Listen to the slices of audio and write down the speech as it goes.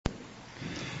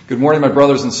Good morning, my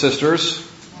brothers and sisters.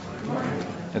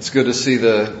 It's good to see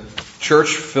the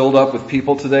church filled up with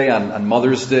people today on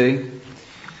Mother's Day.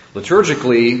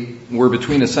 Liturgically, we're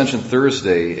between Ascension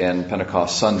Thursday and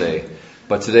Pentecost Sunday,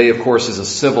 but today, of course, is a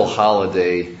civil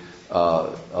holiday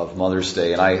of Mother's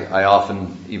Day, and I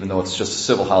often, even though it's just a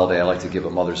civil holiday, I like to give a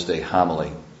Mother's Day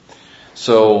homily.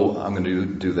 So I'm going to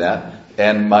do that,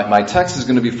 and my text is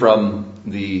going to be from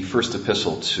the first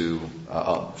epistle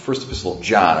of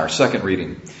John, our second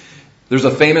reading. There's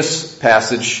a famous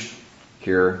passage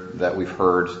here that we've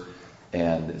heard,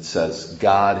 and it says,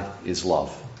 God is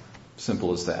love.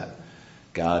 Simple as that.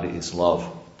 God is love.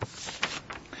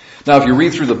 Now, if you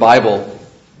read through the Bible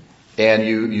and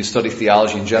you study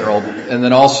theology in general, and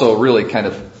then also really kind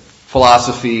of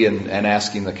philosophy and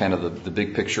asking the kind of the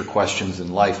big picture questions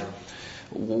in life,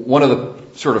 one of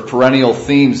the sort of perennial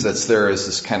themes that's there is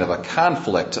this kind of a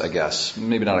conflict, I guess.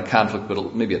 Maybe not a conflict,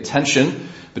 but maybe a tension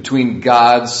between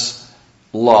God's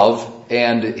love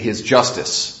and His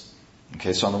justice.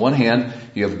 Okay, so on the one hand,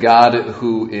 you have God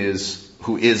who is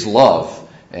love,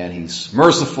 and He's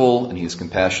merciful and He's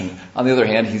compassionate. On the other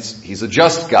hand, He's a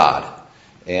just God,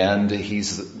 and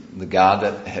He's the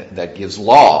God that gives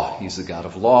law. He's the God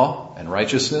of law and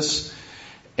righteousness.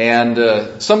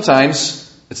 And sometimes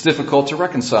it's difficult to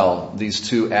reconcile these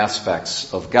two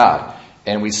aspects of God.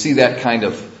 And we see that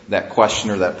question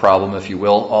or that problem, if you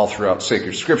will, all throughout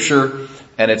sacred scripture.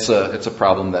 And it's a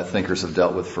problem that thinkers have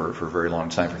dealt with for a very long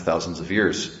time, for thousands of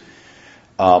years.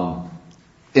 In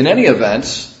any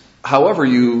event, however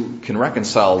you can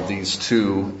reconcile these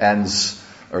two ends,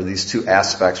 or these two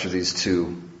aspects, or these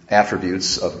two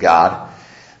attributes of God,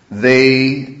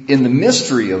 they, in the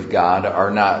mystery of God,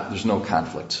 there's no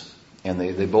conflict. And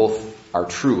they both are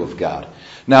true of God.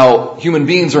 Now, human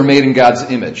beings are made in God's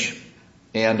image.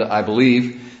 And I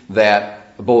believe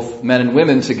that both men and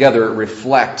women together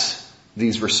reflect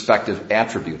these respective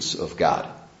attributes of God.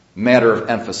 Matter of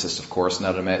emphasis, of course.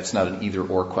 It's not an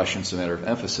either-or question, it's a matter of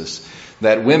emphasis.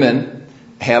 That women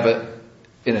have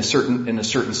in a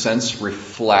certain sense,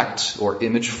 reflect or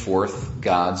image forth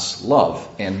God's love.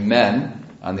 And men,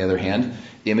 on the other hand,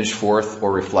 image forth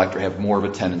or reflect or have more of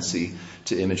a tendency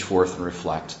to image forth and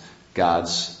reflect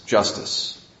God's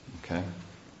justice. Okay?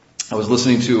 I was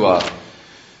listening to a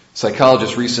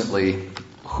psychologist recently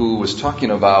who was talking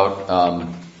about,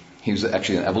 he was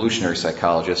actually an evolutionary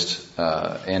psychologist,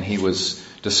 and he was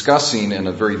discussing in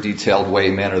a very detailed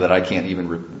manner that I can't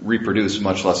even reproduce,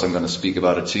 much less I'm going to speak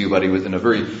about it to you, but he was in a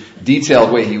very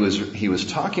detailed way, he was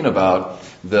talking about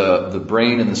the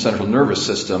brain and the central nervous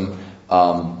system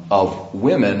of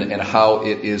women and how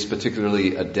it is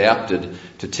particularly adapted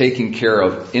to taking care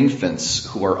of infants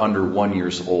who are under 1 year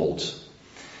old.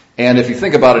 And if you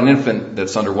think about an infant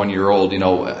that's under 1 year old,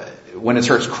 when it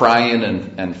starts crying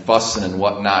and fussing and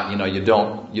whatnot, you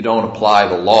don't apply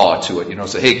the law to it. You don't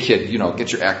say, hey kid,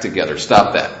 get your act together,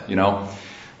 stop that,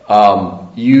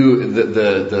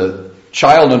 the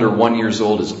child under 1 year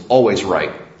old is always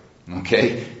right.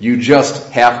 Okay? You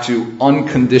just have to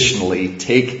unconditionally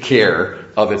take care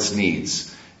of its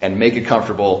needs and make it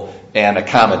comfortable and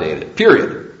accommodate it.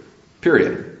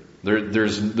 Period.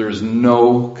 There's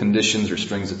no conditions or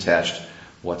strings attached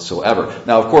whatsoever.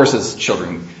 Now, of course, as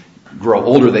children grow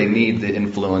older, they need the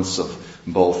influence of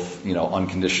both,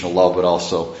 unconditional love, but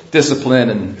also discipline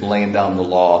and laying down the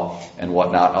law and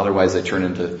whatnot. Otherwise, they turn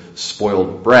into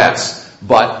spoiled brats.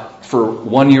 But for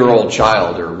 1 year old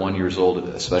child, or 1 year old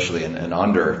especially and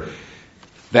under,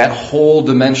 that whole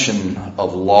dimension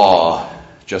of law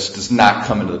just does not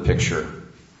come into the picture.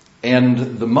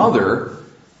 And the mother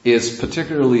is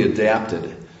particularly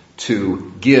adapted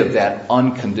to give that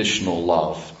unconditional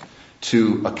love,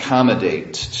 to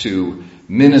accommodate, to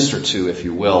minister to, if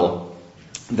you will,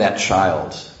 that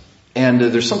child. And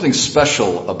there's something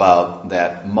special about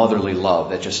that motherly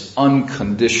love, that just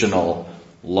unconditional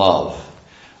love.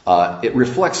 It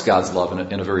reflects God's love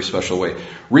in a very special way.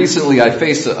 Recently, I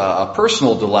faced a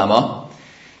personal dilemma,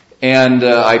 and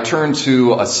I turned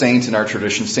to a saint in our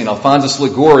tradition, St. Alphonsus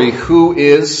Liguori, who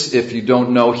is, if you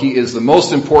don't know, he is the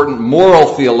most important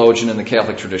moral theologian in the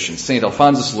Catholic tradition, St.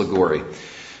 Alphonsus Liguori.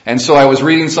 And so I was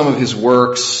reading some of his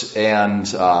works, and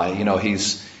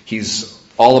he's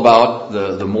all about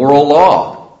the moral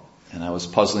law. And I was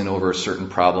puzzling over a certain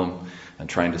problem and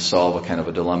trying to solve a kind of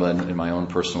a dilemma in my own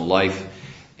personal life.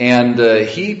 And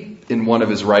he, in one of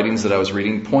his writings that I was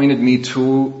reading, pointed me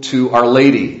to Our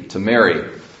Lady, to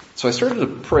Mary. So I started to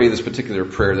pray this particular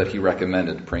prayer that he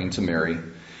recommended, praying to Mary.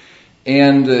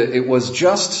 And it was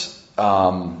just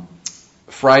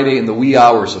Friday, in the wee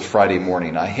hours of Friday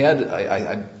morning. I had,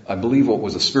 I believe, what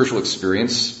was a spiritual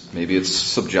experience. Maybe it's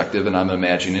subjective and I'm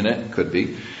imagining it. Could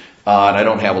be. And I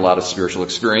don't have a lot of spiritual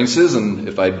experiences, and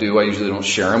if I do, I usually don't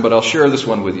share them, but I'll share this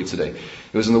one with you today.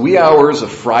 It was in the wee hours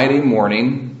of Friday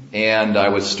morning, and I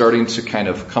was starting to kind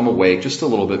of come awake just a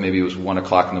little bit. Maybe it was 1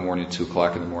 o'clock in the morning, 2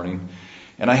 o'clock in the morning.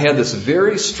 And I had this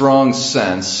very strong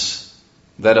sense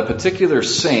that a particular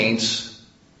saint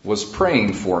was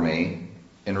praying for me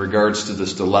in regards to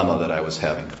this dilemma that I was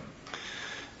having.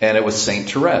 And it was Saint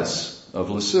Therese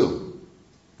of Lisieux.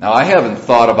 Now, I haven't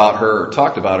thought about her or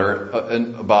talked about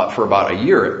her for about a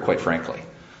year, quite frankly.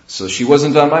 So she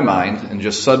wasn't on my mind, and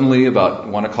just suddenly about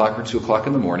 1 o'clock or 2 o'clock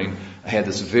in the morning, I had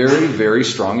this very, very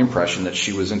strong impression that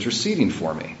she was interceding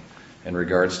for me in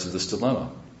regards to this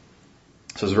dilemma.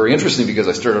 So it's very interesting because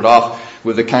I started off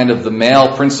with the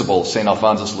male principle, St.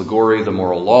 Alphonsus Liguori, the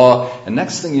moral law, and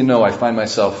next thing you know, I find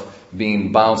myself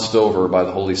being bounced over by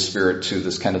the Holy Spirit to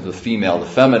this kind of the female, the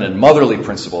feminine, motherly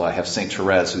principle. I have St.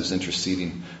 Therese who's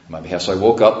interceding on my behalf. So I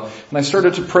woke up and I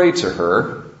started to pray to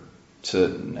her,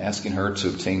 asking her to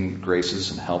obtain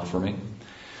graces and help for me.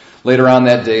 Later on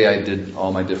that day, I did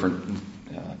all my different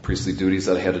priestly duties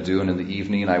that I had to do, and in the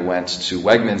evening I went to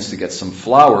Wegmans to get some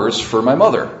flowers for my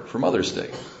mother, for Mother's Day.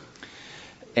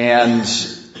 And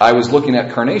I was looking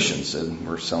at carnations, and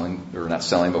we're not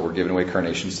selling, but we're giving away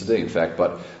carnations today, in fact.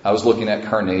 But I was looking at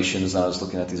carnations, and I was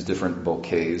looking at these different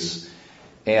bouquets,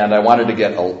 and I wanted to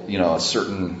get a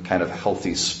certain kind of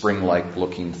healthy spring-like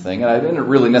looking thing. And I didn't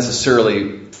really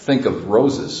necessarily think of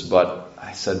roses, but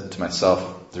I said to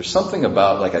myself, there's something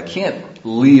about, I can't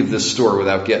leave this store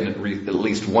without getting at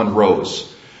least one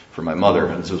rose for my mother.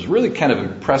 And so it was really kind of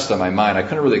impressed on my mind. I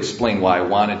couldn't really explain why I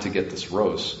wanted to get this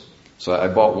rose. So I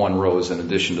bought one rose in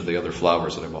addition to the other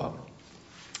flowers that I bought.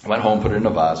 I went home, put it in a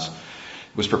vase,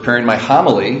 was preparing my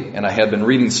homily, and I had been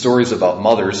reading stories about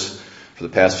mothers for the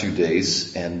past few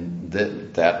days, and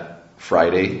that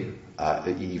Friday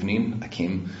evening I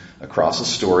came across a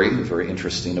story, very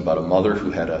interesting, about a mother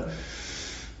who had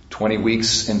 20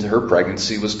 weeks into her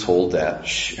pregnancy was told that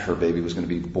her baby was going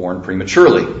to be born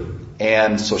prematurely.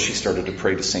 And so she started to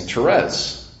pray to St.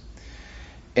 Therese.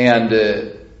 And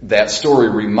that story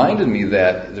reminded me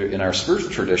that in our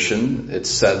spiritual tradition, it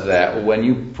said that when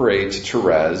you pray to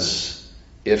Therese,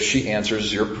 if she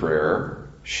answers your prayer,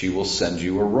 she will send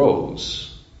you a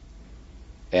rose.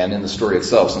 And in the story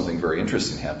itself, something very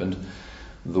interesting happened.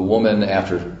 The woman,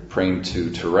 after praying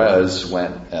to Therese,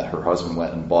 her husband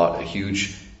went and bought a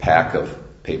huge pack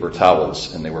of paper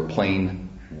towels, and they were plain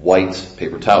white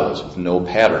paper towels with no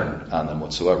pattern on them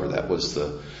whatsoever. That was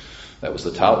the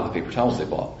paper towels they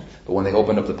bought. But when they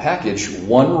opened up the package,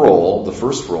 one roll, the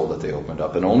first roll that they opened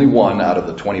up, and only one out of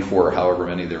the 24 or however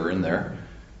many there were in there,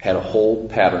 had a whole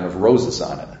pattern of roses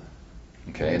on it.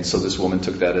 Okay, and so this woman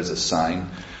took that as a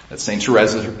sign that St.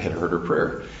 Therese had heard her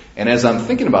prayer. And as I'm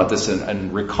thinking about this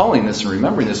and recalling this and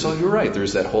remembering this, oh, you're right,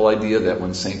 there's that whole idea that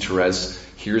when St. Therese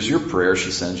hears your prayer,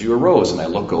 she sends you a rose. And I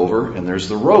look over, and there's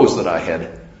the rose that I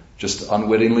had just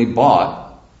unwittingly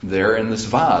bought there in this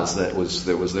vase that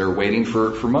was there waiting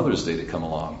for Mother's Day to come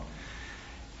along.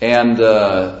 And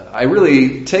I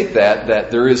really take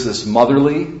that there is this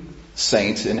motherly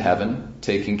saint in heaven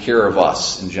taking care of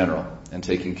us in general, and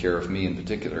taking care of me in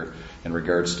particular in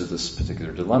regards to this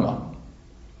particular dilemma.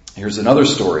 Here's another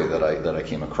story that I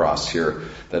came across here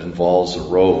that involves a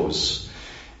rose.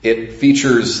 It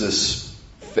features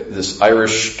this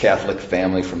Irish Catholic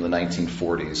family from the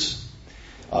 1940s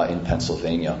in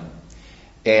Pennsylvania.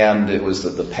 And it was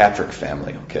the Patrick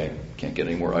family, okay? Can't get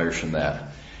any more Irish than that.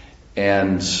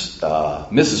 And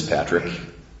Mrs. Patrick,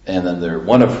 and then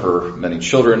one of her many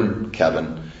children,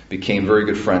 Kevin, became very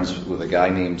good friends with a guy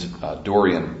named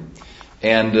Dorian.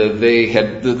 And they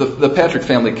had the Patrick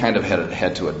family kind of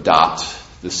had to adopt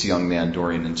this young man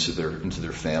Dorian into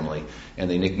their family, and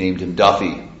they nicknamed him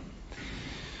Duffy.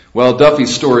 Well,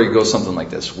 Duffy's story goes something like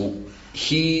this.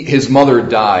 His mother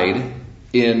died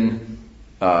in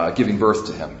giving birth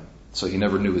to him, so he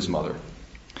never knew his mother.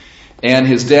 And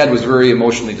his dad was very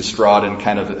emotionally distraught and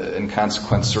kind of, in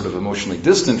consequence, sort of emotionally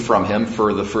distant from him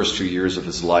for the first few years of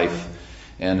his life.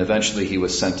 And eventually he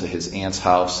was sent to his aunt's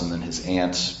house, and then his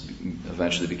aunt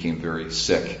eventually became very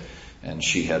sick, and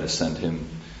she had to send him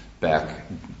back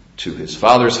to his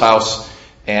father's house.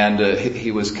 And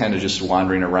he was kind of just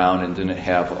wandering around and didn't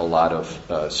have a lot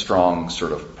of strong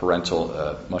sort of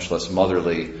parental, much less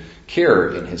motherly care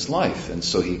in his life. And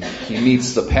so he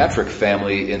meets the Patrick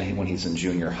family when he's in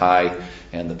junior high,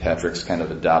 and the Patricks kind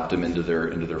of adopt him into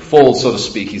their fold, so to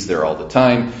speak. He's there all the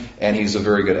time, and he's a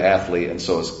very good athlete, and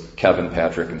so is Kevin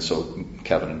Patrick, and so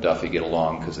Kevin and Duffy get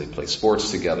along because they play sports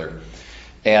together.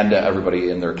 And everybody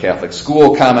in their Catholic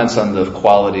school comments on the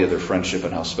quality of their friendship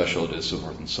and how special it is, so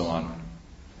forth and so on.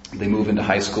 They move into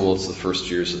high school. It's the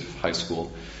first years of high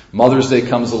school. Mother's Day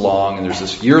comes along, and there's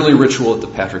this yearly ritual that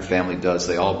the Patrick family does.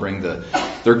 They all bring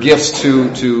their gifts to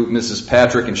Mrs.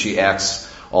 Patrick, and she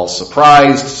acts all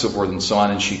surprised, so forth and so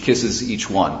on, and she kisses each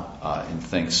one in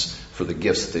thanks for the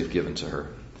gifts that they've given to her.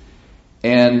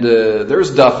 And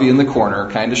there's Duffy in the corner,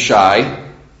 kind of shy.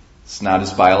 It's not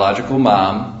his biological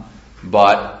mom,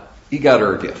 but he got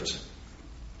her a gift.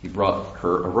 He brought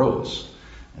her a rose.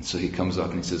 And so he comes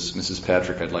up and he says, Mrs.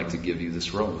 Patrick, I'd like to give you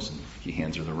this rose. And he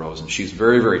hands her the rose. And she's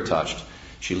very, very touched.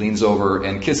 She leans over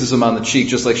and kisses him on the cheek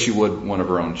just like she would one of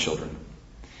her own children.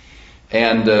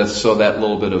 And so that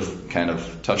little bit of kind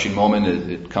of touching moment,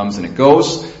 it comes and it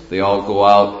goes. They all go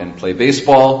out and play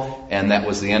baseball, and that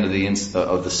was the end of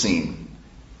the scene.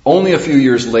 Only a few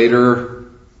years later,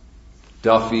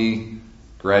 Duffy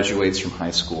graduates from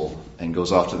high school and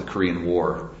goes off to the Korean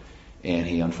War, and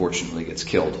he unfortunately gets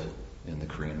killed in the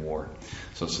Korean War.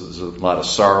 So there's a lot of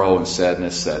sorrow and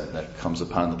sadness that comes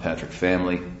upon the Patrick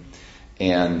family,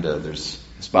 and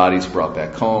his body's brought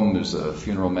back home. There's a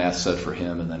funeral mass said for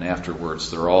him, and then afterwards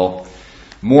they're all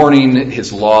mourning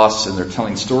his loss, and they're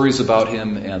telling stories about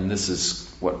him, and this is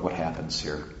what happens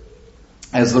here.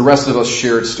 As the rest of us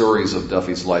shared stories of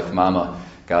Duffy's life, Mama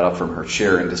got up from her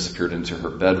chair and disappeared into her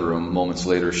bedroom. Moments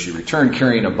later, she returned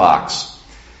carrying a box.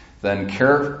 Then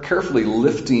carefully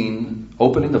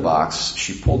opening the box,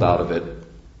 she pulled out of it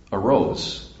a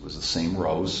rose. It was the same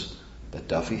rose that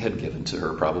Duffy had given to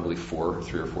her probably 3 or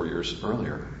 4 years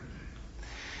earlier.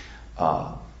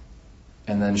 And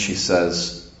then she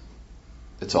says,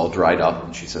 it's all dried up,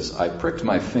 and she says, I pricked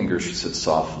my finger, she said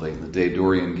softly, the day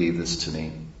Dorian gave this to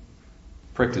me.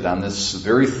 Pricked it on this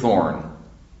very thorn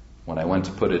when I went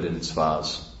to put it in its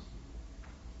vase.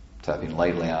 Tapping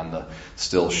lightly on the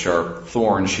still sharp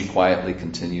thorn, she quietly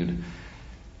continued,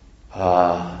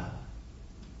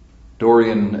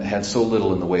 Dorian had so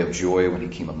little in the way of joy when he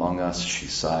came among us, she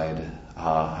sighed.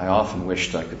 I often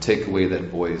wished I could take away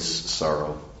that boy's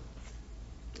sorrow.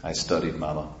 I studied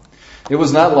Mama. It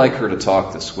was not like her to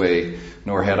talk this way,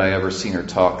 nor had I ever seen her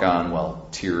talk on while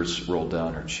tears rolled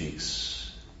down her cheeks.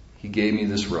 He gave me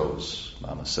this rose,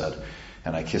 Mama said,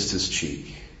 and I kissed his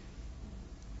cheek.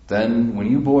 Then,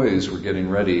 when you boys were getting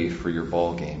ready for your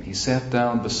ball game, he sat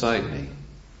down beside me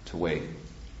to wait.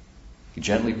 He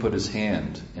gently put his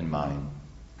hand in mine,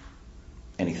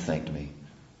 and he thanked me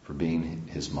for being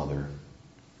his mother.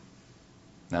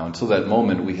 Now, until that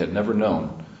moment, we had never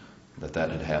known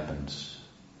that had happened.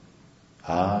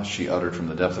 She uttered from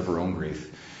the depth of her own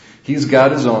grief. He's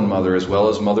got his own mother as well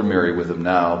as Mother Mary with him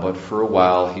now, but for a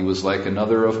while he was like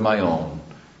another of my own,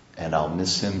 and I'll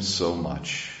miss him so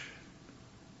much.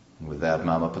 And with that,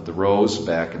 Mama put the rose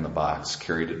back in the box,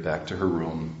 carried it back to her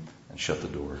room, and shut the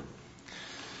door.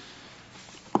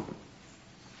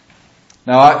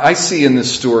 Now, I see in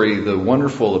this story the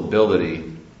wonderful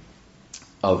ability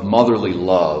of motherly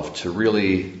love to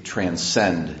really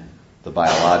transcend the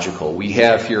biological. We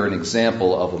have here an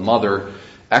example of a mother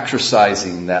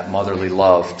exercising that motherly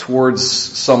love towards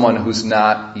someone who's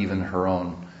not even her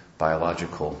own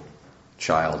biological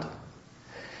child.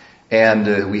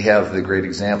 And we have the great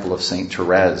example of Saint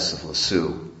Therese of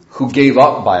Lisieux, who gave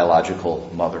up biological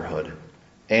motherhood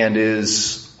and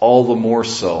is all the more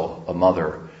so a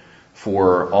mother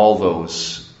for all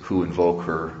those who invoke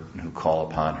her and who call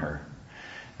upon her.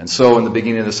 And so in the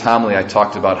beginning of this homily, I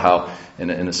talked about how, in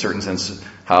a certain sense,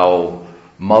 how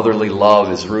motherly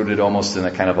love is rooted almost in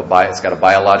a kind of it's got a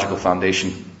biological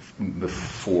foundation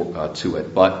to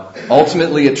it. But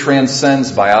ultimately it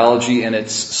transcends biology and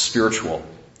it's spiritual.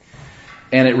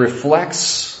 And it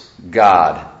reflects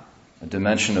God, a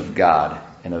dimension of God,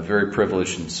 in a very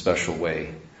privileged and special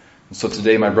way. And so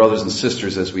today, my brothers and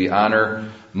sisters, as we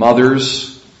honor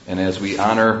mothers and as we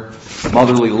honor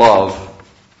motherly love,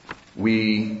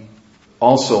 we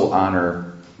also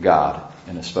honor God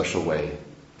in a special way.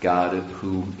 God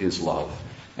who is love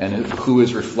and who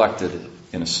is reflected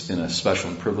in a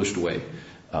special and privileged way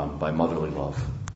by motherly love.